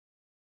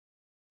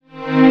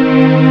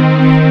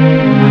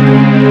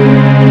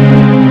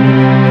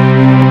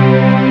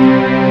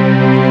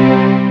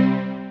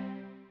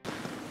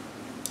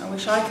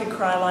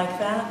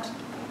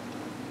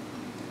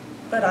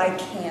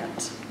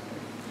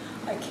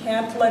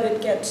can't let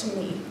it get to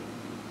me.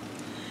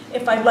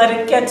 If I let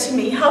it get to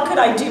me, how could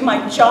I do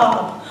my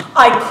job?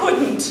 I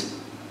couldn't.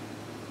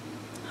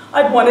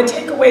 I'd want to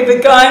take away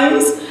the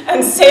guns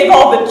and save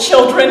all the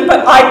children,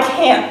 but I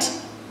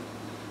can't.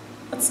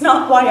 That's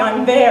not why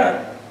I'm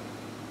there.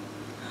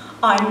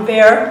 I'm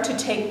there to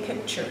take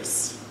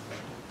pictures.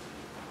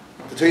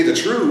 To tell you the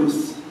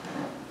truth,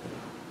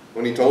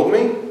 when he told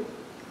me,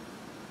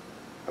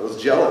 I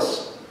was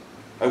jealous.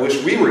 I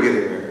wish we were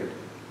getting married.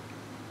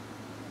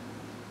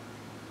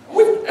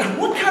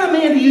 What kind of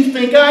man do you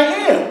think I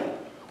am?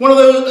 One of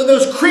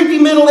those creepy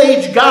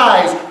middle-aged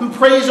guys who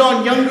preys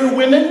on younger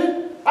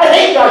women? I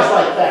hate guys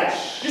like that,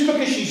 just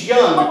because she's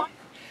young.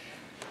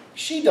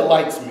 She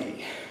delights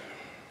me.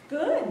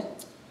 Good.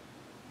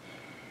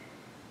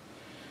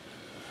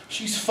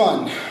 She's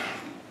fun.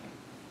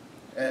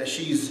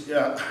 She's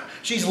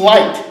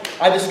light.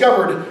 I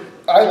discovered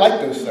I like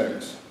those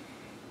things.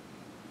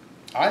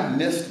 I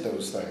missed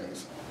those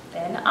things.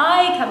 Then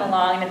I come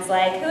along and it's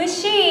like, who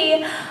is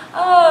she?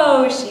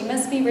 Oh, she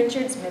must be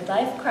Richard's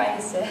midlife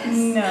crisis.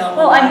 No.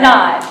 Well, I'm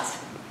not.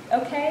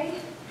 Okay?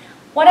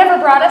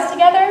 Whatever brought us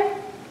together,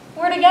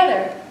 we're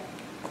together.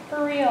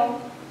 For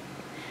real.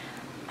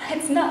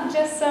 It's not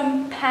just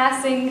some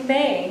passing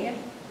thing.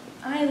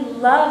 I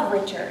love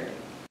Richard.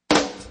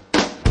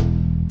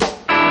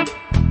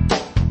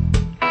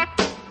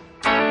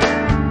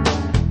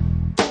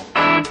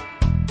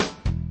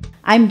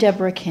 I'm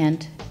Deborah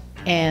Kent,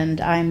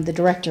 and I'm the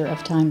director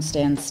of Time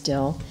Stands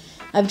Still.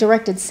 I've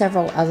directed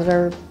several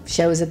other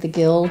shows at the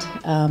Guild,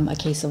 A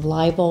Case of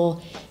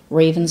Libel,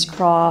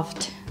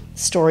 Ravenscroft,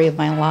 Story of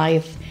My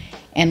Life,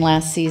 and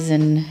last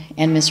season,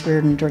 And Miss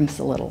Reardon Drinks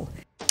a Little.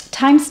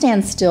 Time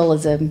Stands Still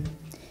is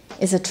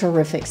a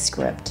terrific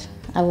script.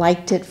 I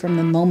liked it from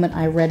the moment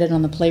I read it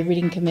on the play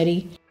reading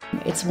committee.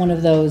 It's one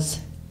of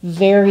those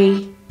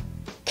very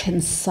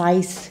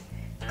concise,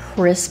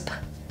 crisp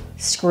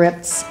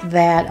scripts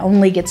that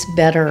only gets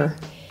better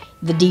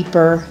the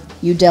deeper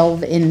you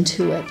delve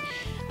into it.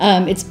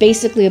 It's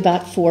basically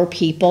about four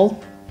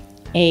people,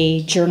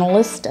 a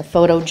journalist, a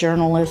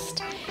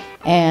photojournalist,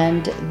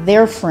 and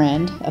their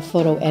friend, a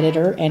photo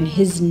editor, and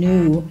his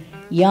new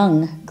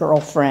young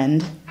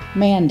girlfriend,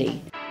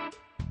 Mandy.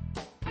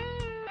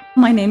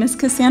 My name is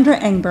Cassandra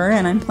Engber,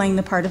 and I'm playing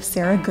the part of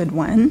Sarah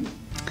Goodwin.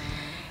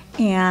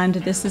 And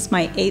this is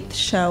my 8th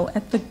show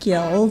at the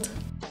Guild.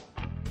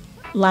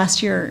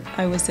 Last year,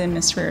 I was in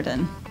Miss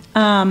Reardon.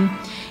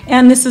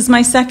 And this is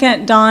my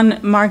second Don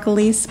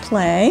Margulies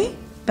play.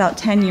 About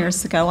 10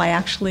 years ago, I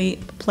actually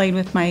played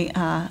with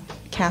my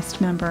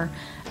cast member,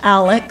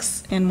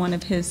 Alex, in one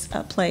of his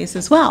plays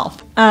as well.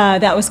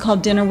 That was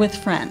called Dinner with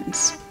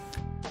Friends.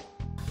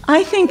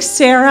 I think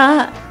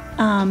Sarah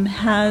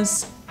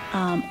has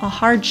a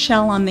hard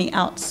shell on the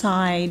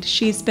outside.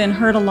 She's been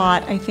hurt a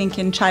lot, I think,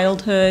 in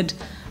childhood,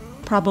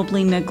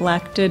 probably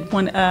neglected,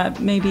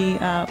 maybe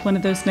one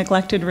of those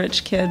neglected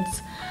rich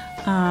kids.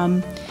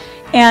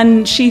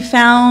 And she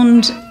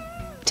found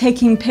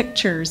taking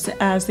pictures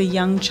as a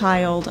young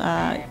child,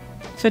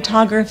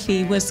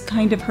 photography was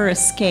kind of her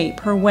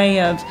escape, her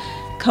way of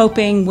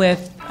coping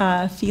with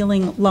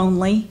feeling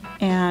lonely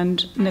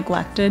and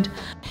neglected.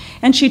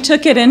 And she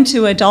took it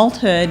into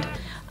adulthood,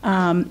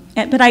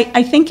 but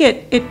I think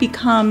it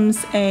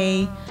becomes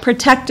a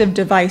protective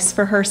device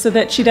for her so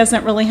that she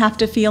doesn't really have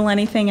to feel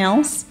anything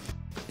else.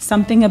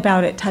 Something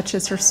about it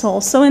touches her soul.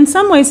 So in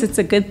some ways it's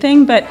a good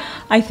thing, but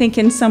I think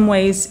in some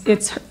ways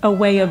it's a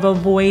way of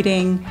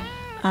avoiding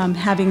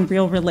having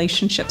real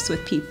relationships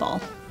with people.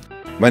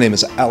 My name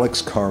is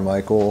Alex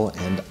Carmichal,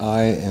 and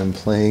I am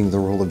playing the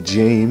role of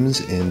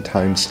James in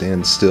Time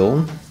Stands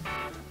Still.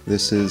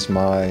 This is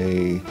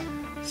my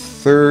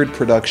 3rd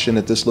production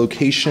at this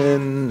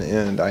location,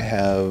 and I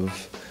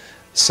have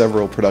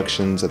several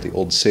productions at the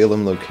Old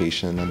Salem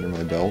location under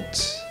my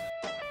belt.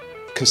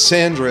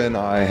 Cassandra and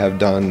I have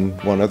done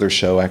one other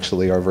show,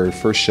 actually our very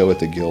first show at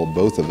the Guild,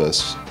 both of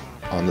us,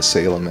 on the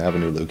Salem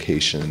Avenue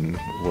location,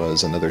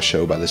 was another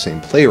show by the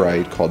same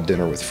playwright called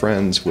Dinner with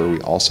Friends, where we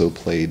also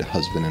played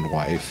husband and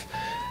wife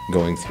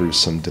going through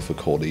some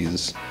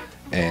difficulties,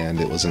 and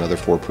it was another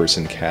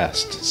 4-person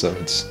cast, so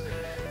it's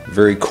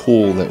very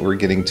cool that we're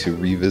getting to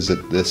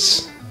revisit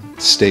this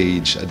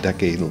stage a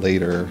decade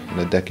later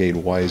and a decade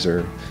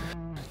wiser.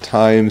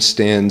 Time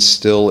Stands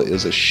Still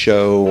is a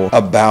show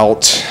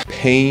about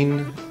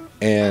pain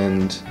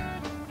and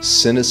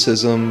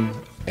cynicism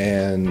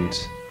and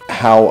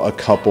how a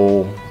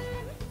couple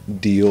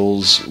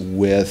deals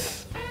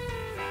with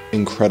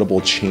incredible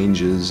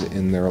changes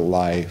in their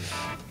life.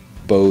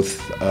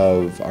 Both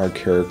of our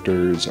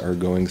characters are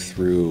going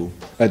through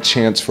a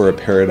chance for a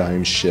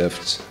paradigm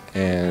shift,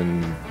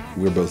 and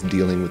we're both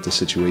dealing with the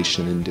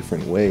situation in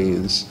different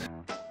ways.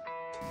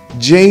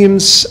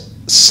 James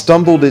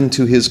stumbled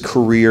into his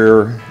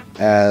career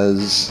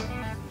as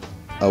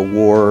a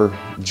war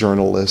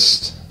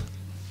journalist.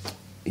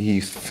 He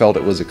felt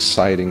it was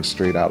exciting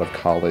straight out of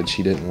college.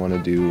 He didn't want to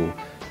do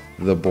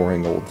the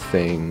boring old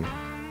thing,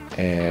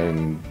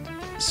 and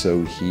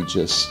so he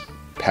just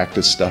packed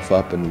his stuff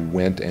up and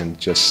went and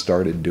just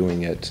started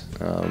doing it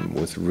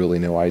with really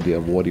no idea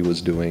of what he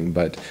was doing.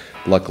 But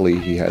luckily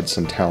he had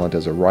some talent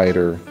as a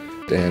writer,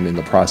 and in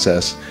the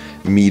process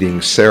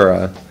meeting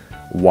Sarah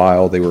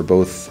while they were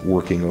both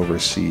working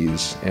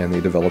overseas, and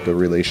they developed a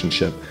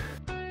relationship.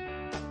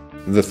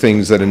 The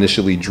things that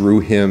initially drew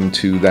him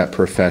to that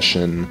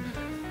profession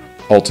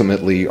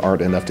ultimately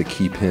aren't enough to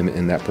keep him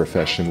in that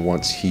profession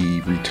once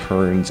he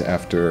returns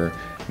after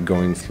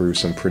going through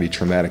some pretty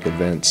traumatic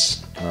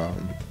events.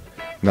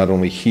 Not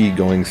only he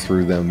going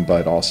through them,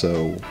 but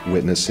also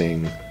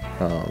witnessing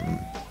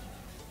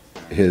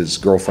his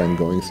girlfriend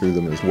going through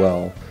them as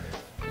well.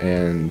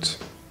 And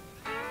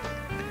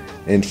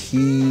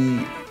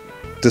he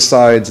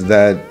decides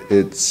that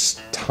it's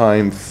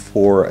time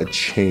for a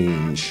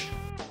change.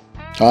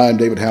 Hi, I'm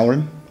David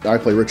Hallowren. I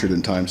play Richard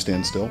in Time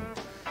Stand Still.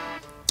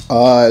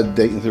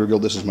 Dayton Theatre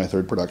Guild, this is my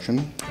third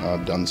production.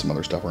 I've done some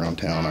other stuff around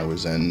town. I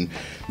was in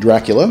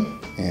Dracula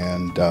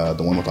and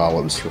the one with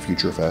olives for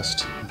Future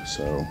Fest,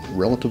 so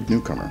relative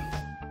newcomer.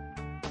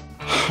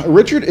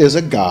 Richard is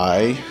a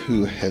guy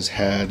who has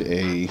had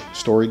a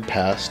storied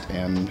past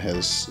and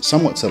has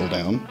somewhat settled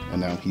down,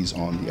 and now he's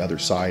on the other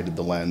side of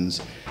the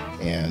lens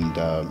and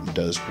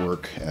does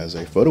work as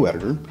a photo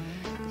editor,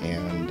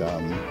 and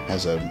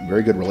has a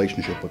very good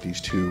relationship with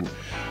these two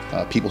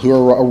people who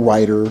are a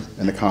writer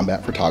and a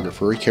combat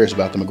photographer. He cares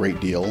about them a great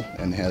deal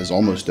and has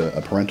almost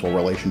a parental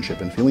relationship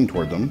and feeling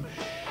toward them.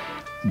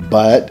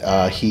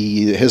 But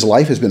his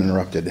life has been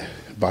interrupted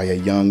by a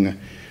young,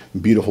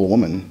 beautiful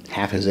woman,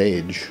 half his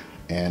age,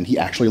 and he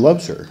actually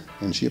loves her,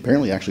 and she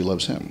apparently actually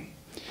loves him.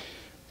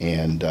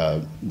 And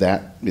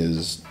that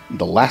is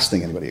the last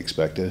thing anybody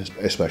expected,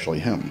 especially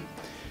him.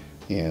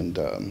 And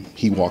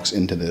he walks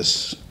into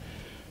this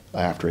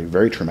after a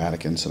very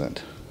traumatic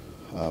incident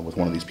with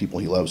one of these people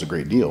he loves a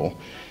great deal,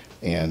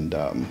 and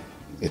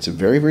it's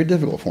very, very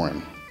difficult for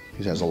him.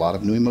 He has a lot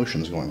of new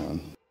emotions going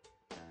on.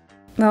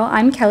 Well,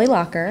 I'm Kelli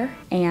Locker,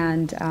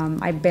 and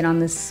I've been on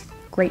this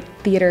great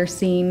theater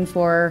scene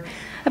for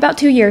about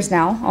 2 years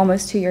now,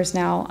 almost 2 years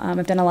now.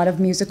 I've done a lot of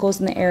musicals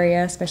in the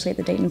area, especially at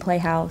the Dayton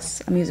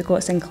Playhouse, a musical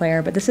at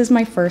Sinclair, but this is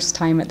my first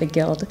time at the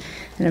Guild,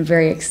 and I'm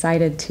very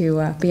excited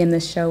to be in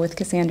this show with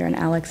Cassandra and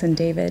Alex and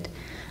David.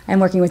 I'm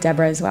working with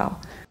Deborah as well.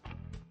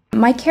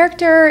 My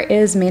character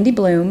is Mandy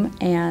Bloom,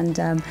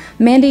 and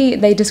Mandy,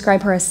 they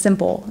describe her as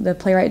simple. The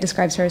playwright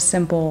describes her as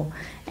simple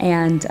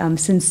and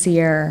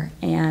sincere,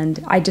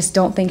 and I just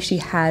don't think she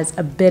has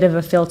a bit of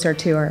a filter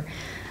to her.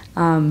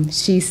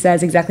 She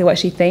says exactly what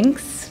she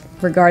thinks,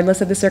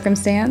 regardless of the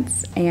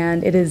circumstance,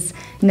 and it is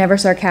never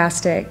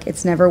sarcastic,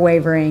 it's never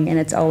wavering, and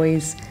it's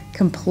always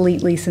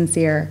completely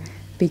sincere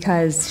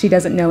because she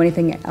doesn't know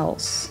anything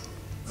else.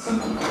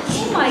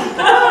 Oh my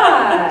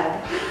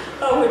God!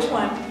 Oh, which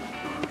one?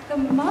 The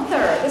mother,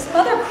 this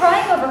mother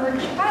crying over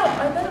her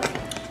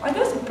child. Are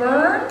those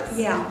burns?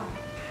 Yeah.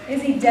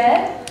 Is he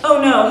dead? Oh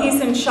no,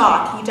 he's in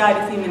shock. He died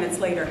a few minutes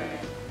later.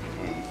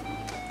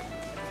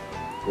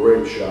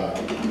 Great shot.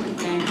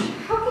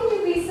 How can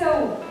you be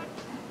so...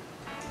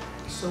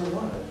 So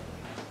what?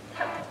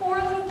 That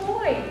poor little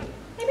boy.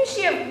 Maybe if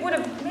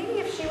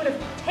she would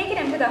have taken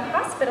him to the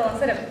hospital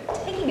instead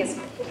of taking his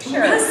picture.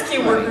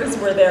 Rescue workers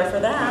were there for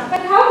that.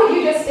 But how could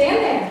you just stand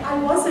there? I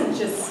wasn't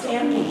just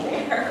standing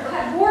there.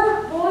 That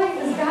poor boy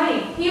was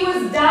dying. He was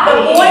The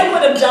dying. boy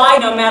would have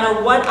died no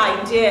matter what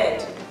I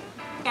did.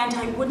 And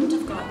I wouldn't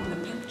have gotten the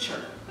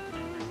picture.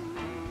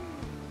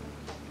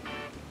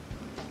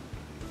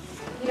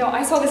 You know,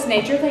 I saw this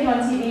nature thing on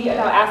TV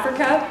about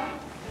Africa.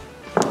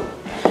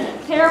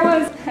 There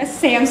was a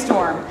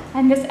sandstorm,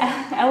 and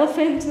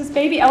this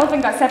baby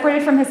elephant got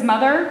separated from his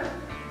mother.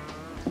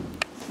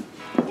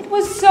 It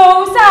was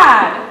so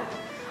sad.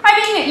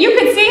 I mean, you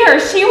could see her,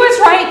 she was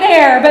right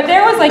there, but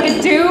there was like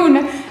a dune,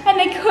 and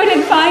they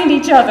couldn't find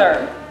each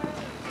other.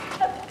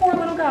 That poor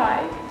little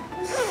guy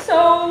was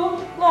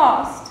so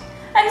lost,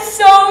 and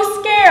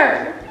so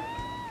scared.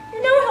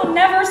 You know he'll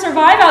never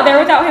survive out there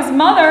without his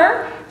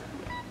mother.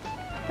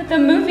 But the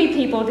movie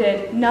people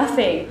did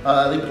nothing.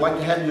 They would like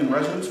to have you in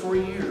residence for a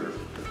year.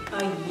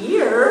 A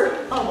year?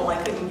 Oh, well,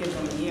 I couldn't give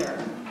them a year.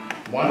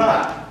 Why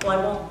not?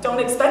 Well, don't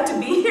expect to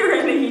be here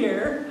in a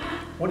year.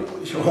 Where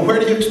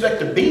do you expect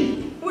to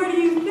be? Where do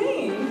you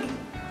think?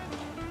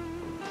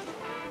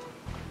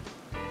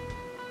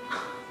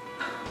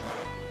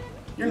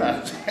 You're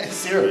not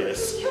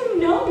serious. You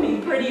know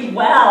me pretty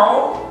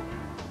well.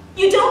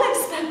 You don't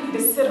expect me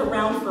to sit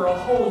around for a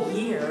whole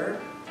year.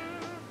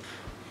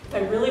 If I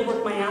really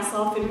work my ass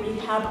off in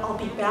rehab, I'll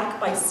be back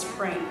by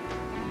spring.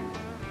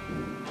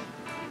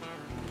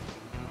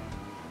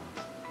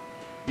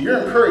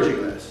 You're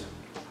encouraging this.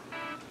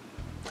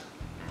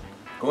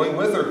 Going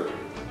with her.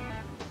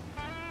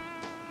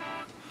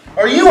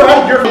 Are you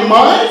out of your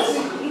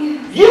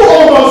mind? You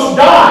almost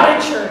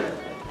died.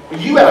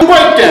 Richard. You had a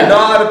breakdown.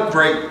 Not a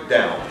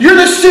breakdown. You're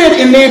the Sid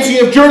and Nancy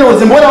of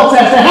journalism. What else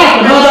has to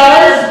happen, huh,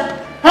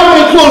 guys? How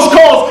many close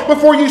calls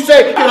before you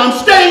say, I'm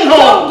staying home?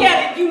 Don't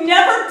get it. You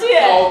never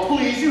did. Oh,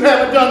 please, you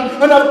haven't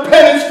done enough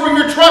penance for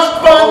your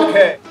trust fund.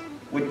 Okay.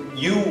 When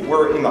you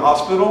were in the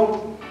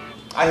hospital,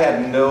 I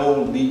had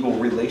no legal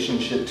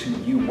relationship to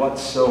you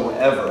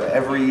whatsoever.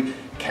 Every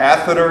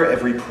catheter,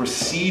 every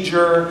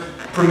procedure,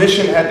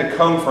 permission had to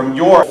come from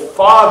your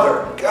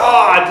father.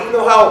 God, do you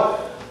know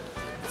how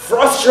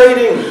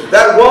frustrating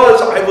that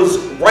was? I was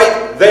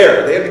right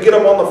there. They had to get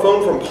him on the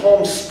phone from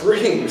Palm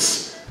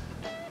Springs.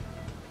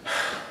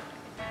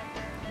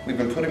 We've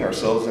been putting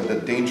ourselves into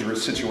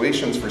dangerous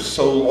situations for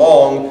so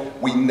long,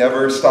 we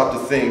never stopped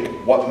to think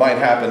what might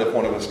happen if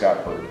one of us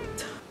got hurt.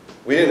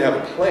 We didn't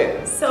have a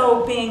plan.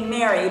 So being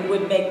married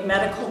would make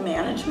medical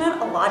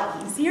management a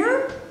lot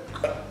easier?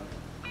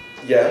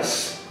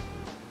 Yes.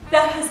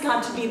 That has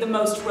got to be the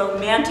most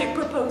romantic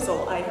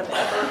proposal I have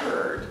ever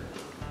heard.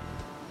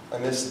 I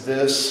miss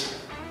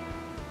this.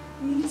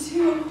 Me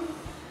too.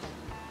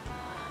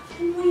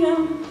 And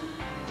Liam,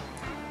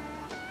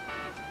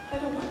 I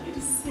don't want you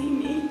to see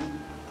me.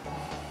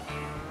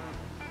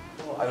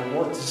 Well, I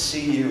want to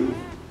see you.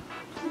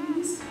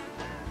 Please.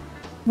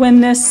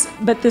 When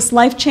this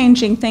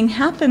life-changing thing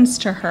happens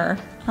to her,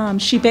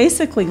 she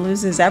basically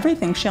loses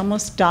everything. She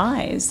almost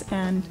dies,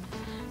 and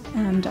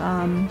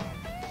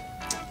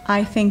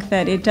I think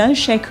that it does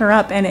shake her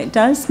up, and it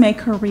does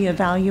make her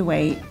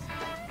reevaluate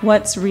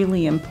what's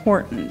really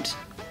important.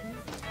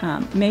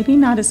 Maybe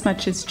not as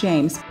much as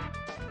James.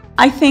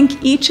 I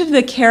think each of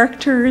the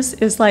characters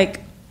is like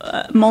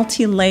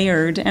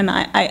multi-layered, and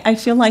I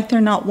feel like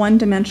they're not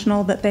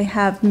one-dimensional, that they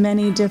have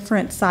many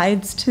different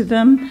sides to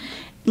them,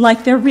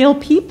 like they're real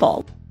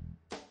people.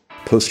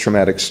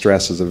 Post-traumatic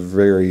stress is a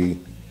very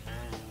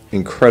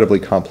incredibly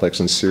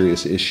complex and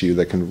serious issue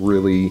that can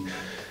really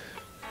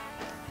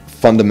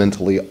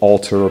fundamentally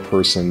alter a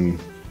person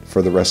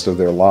for the rest of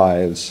their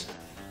lives.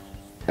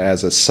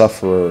 As a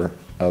sufferer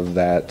of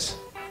that,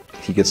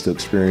 he gets to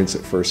experience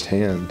it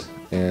firsthand,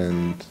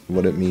 and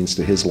what it means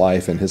to his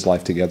life and his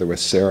life together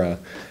with Sarah,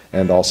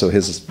 and also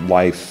his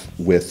life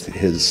with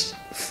his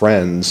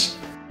friends.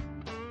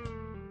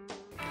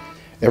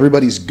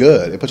 Everybody's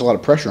good. It puts a lot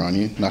of pressure on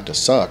you, not to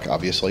suck,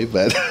 obviously,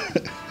 but...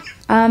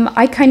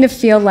 I kind of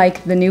feel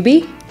like the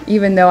newbie,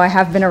 even though I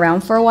have been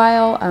around for a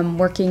while.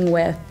 Working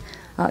with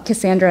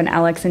Cassandra and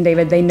Alex and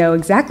David, they know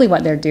exactly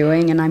what they're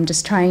doing, and I'm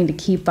just trying to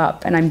keep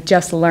up, and I'm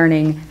just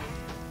learning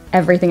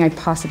everything I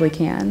possibly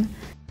can.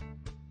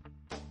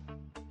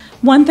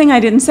 One thing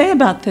I didn't say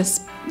about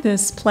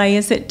this play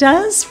is it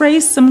does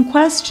raise some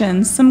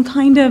questions, some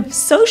kind of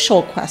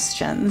social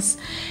questions,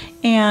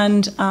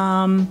 and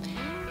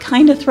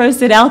kind of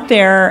throws it out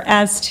there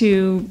as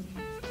to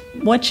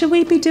what should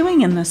we be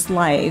doing in this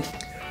life.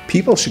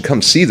 People should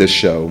come see this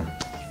show.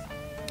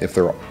 If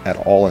they're at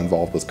all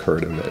involved with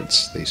current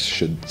events, they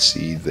should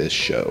see this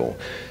show.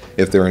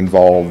 If they're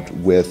involved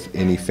with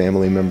any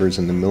family members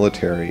in the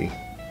military,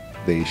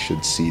 they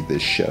should see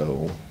this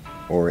show.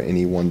 Or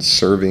anyone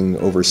serving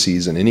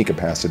overseas in any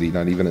capacity,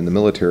 not even in the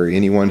military,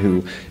 anyone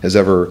who has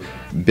ever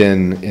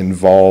been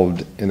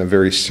involved in a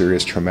very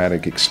serious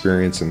traumatic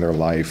experience in their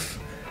life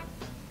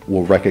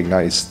will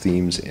recognize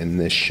themes in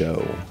this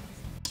show.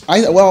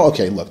 Well,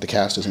 okay, look, the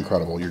cast is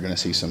incredible. You're going to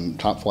see some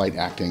top-flight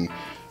acting,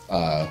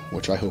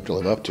 which I hope to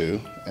live up to.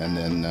 And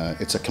then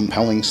it's a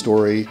compelling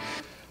story.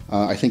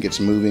 I think it's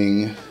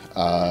moving.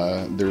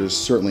 There's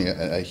certainly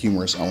a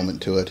humorous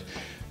element to it.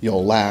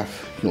 You'll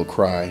laugh, you'll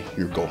cry,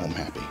 you'll go home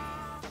happy.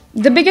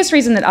 The biggest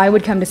reason that I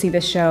would come to see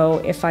this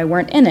show if I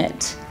weren't in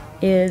it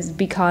is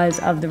because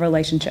of the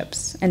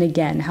relationships. And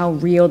again, how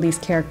real these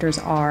characters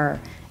are,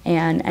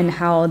 and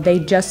how they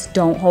just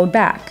don't hold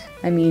back.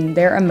 I mean,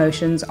 their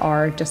emotions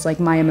are just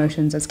like my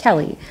emotions as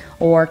Kelli,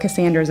 or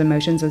Cassandra's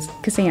emotions as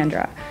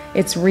Cassandra.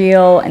 It's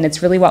real, and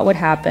it's really what would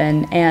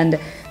happen, and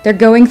they're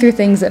going through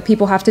things that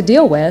people have to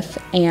deal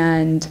with,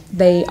 and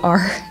they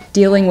are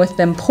dealing with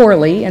them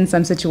poorly in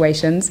some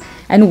situations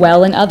and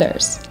well in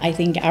others. I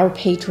think our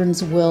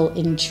patrons will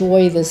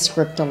enjoy this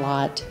script a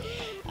lot.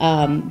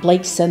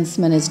 Blake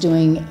Sensman is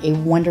doing a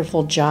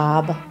wonderful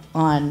job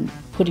on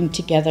putting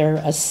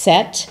together a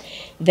set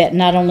that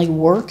not only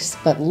works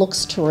but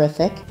looks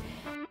terrific.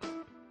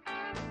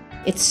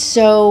 It's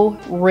so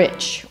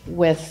rich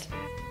with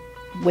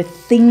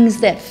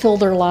things that fill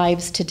their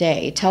lives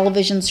today.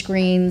 Television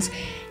screens,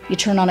 you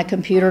turn on a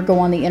computer, go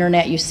on the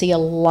internet, you see a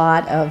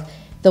lot of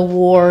the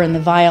war and the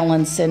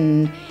violence,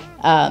 and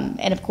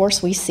of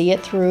course we see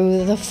it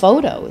through the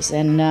photos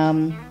and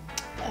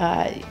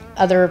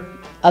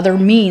other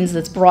means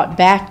that's brought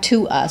back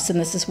to us, and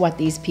this is what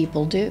these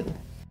people do.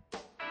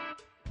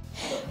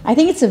 I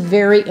think it's a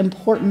very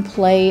important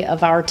play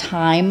of our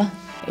time.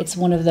 It's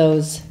one of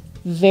those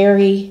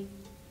very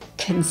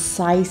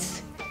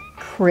concise,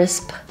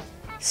 crisp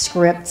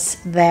scripts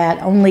that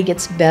only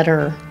gets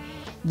better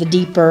the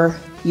deeper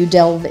you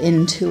delve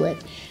into it.